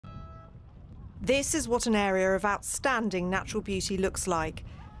This is what an area of outstanding natural beauty looks like.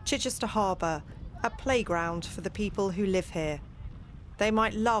 Chichester Harbour, a playground for the people who live here. They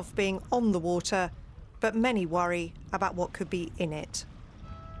might love being on the water, but many worry about what could be in it.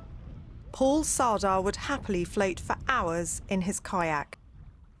 Paul Sardar would happily float for hours in his kayak.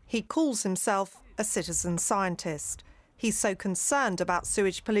 He calls himself a citizen scientist. He's so concerned about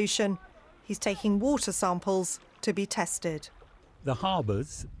sewage pollution, he's taking water samples to be tested. The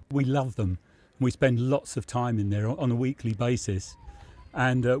harbours, we love them. We spend lots of time in there on a weekly basis,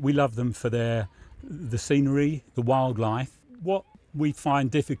 and we love them for the scenery, the wildlife. What we find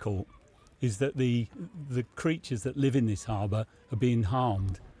difficult is that the creatures that live in this harbour are being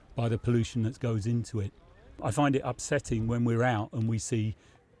harmed by the pollution that goes into it. I find it upsetting when we're out and we see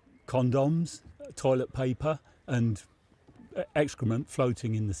condoms, toilet paper and excrement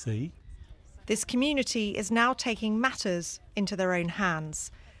floating in the sea. This community is now taking matters into their own hands.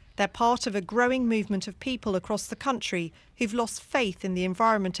 They're part of a growing movement of people across the country who've lost faith in the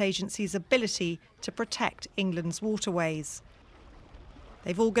Environment Agency's ability to protect England's waterways.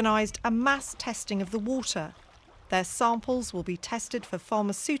 They've organised a mass testing of the water. Their samples will be tested for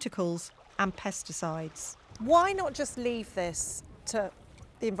pharmaceuticals and pesticides. Why not just leave this to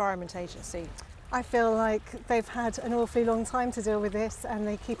the Environment Agency? I feel like they've had an awfully long time to deal with this, and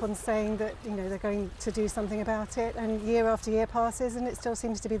they keep on saying that, you know, they're going to do something about it, and year after year passes and it still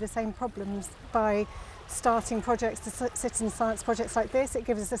seems to be the same problems. By starting projects, citizen science projects like this, it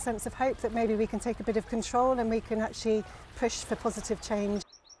gives us a sense of hope that maybe we can take a bit of control and we can actually push for positive change.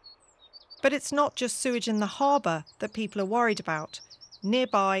 But it's not just sewage in the harbour that people are worried about.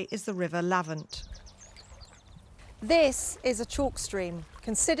 Nearby is the River Lavant. This is a chalk stream,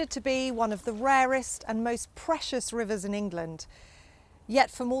 considered to be one of the rarest and most precious rivers in England. Yet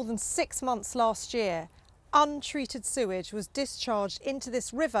for more than 6 months last year, untreated sewage was discharged into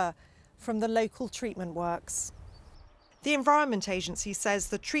this river from the local treatment works. The Environment Agency says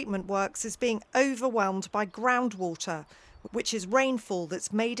the treatment works is being overwhelmed by groundwater, which is rainfall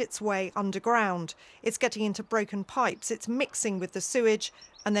that's made its way underground. It's getting into broken pipes, it's mixing with the sewage,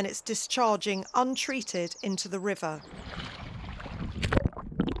 and then it's discharging untreated into the river.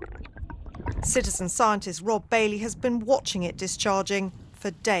 Citizen scientist Rob Bailey has been watching it discharging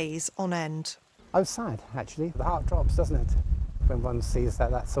for days on end. I was sad, actually. The heart drops, doesn't it, when one sees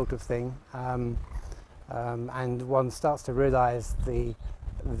that sort of thing. And one starts to realise the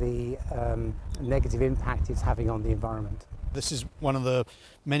negative impact it's having on the environment. This is one of the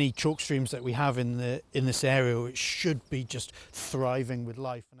many chalk streams that we have in this area, which should be just thriving with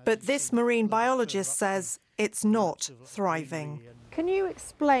life. But this marine biologist says it's not thriving. Can you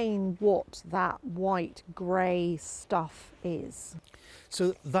explain what that white grey stuff is?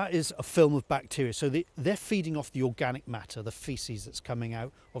 So that is a film of bacteria. So they're feeding off the organic matter, the faeces that's coming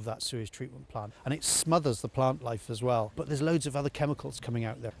out of that sewage treatment plant. And it smothers the plant life as well. But there's loads of other chemicals coming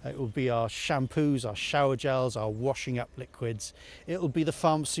out there. It will be our shampoos, our shower gels, our washing up liquids. It will be the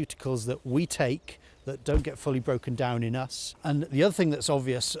pharmaceuticals that we take that don't get fully broken down in us. And the other thing that's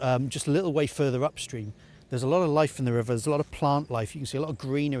obvious, just a little way further upstream, there's a lot of life in the river. There's a lot of plant life. You can see a lot of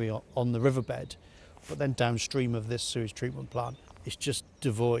greenery on the riverbed. But then downstream of this sewage treatment plant, it's just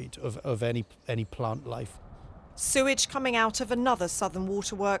devoid of any plant life. Sewage coming out of another Southern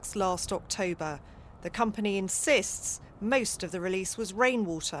Waterworks last October. The company insists most of the release was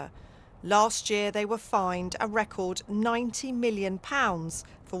rainwater. Last year they were fined a record £90 million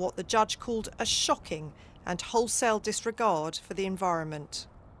for what the judge called a shocking and wholesale disregard for the environment.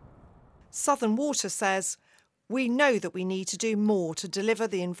 Southern Water says, "We know that we need to do more to deliver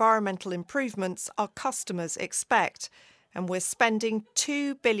the environmental improvements our customers expect, and we're spending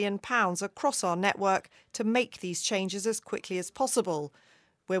 £2 billion across our network to make these changes as quickly as possible.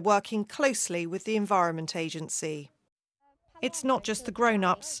 We're working closely with the Environment Agency." It's not just the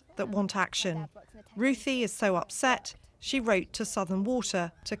grown-ups that want action. Ruthie is so upset, she wrote to Southern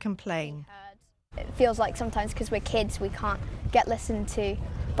Water to complain. It feels like sometimes because we're kids we can't get listened to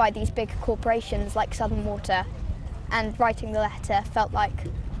by these big corporations like Southern Water, and writing the letter felt like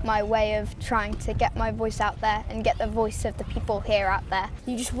my way of trying to get my voice out there and get the voice of the people here out there.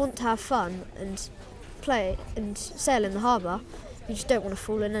 You just want to have fun and play and sail in the harbour. You just don't want to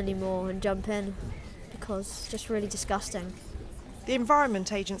fall in anymore and jump in because it's just really disgusting. The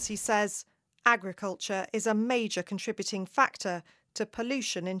Environment Agency says agriculture is a major contributing factor to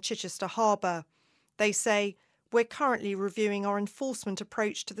pollution in Chichester Harbour. They say, "We're currently reviewing our enforcement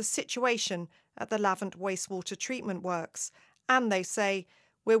approach to the situation at the Lavant wastewater treatment works," and they say,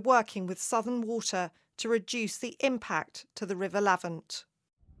 "We're working with Southern Water to reduce the impact to the River Lavant."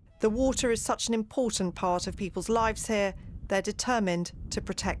 The water is such an important part of people's lives here, they're determined to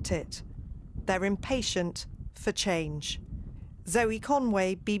protect it. they're impatient for change. Zoe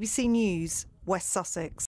Conway, BBC News, West Sussex.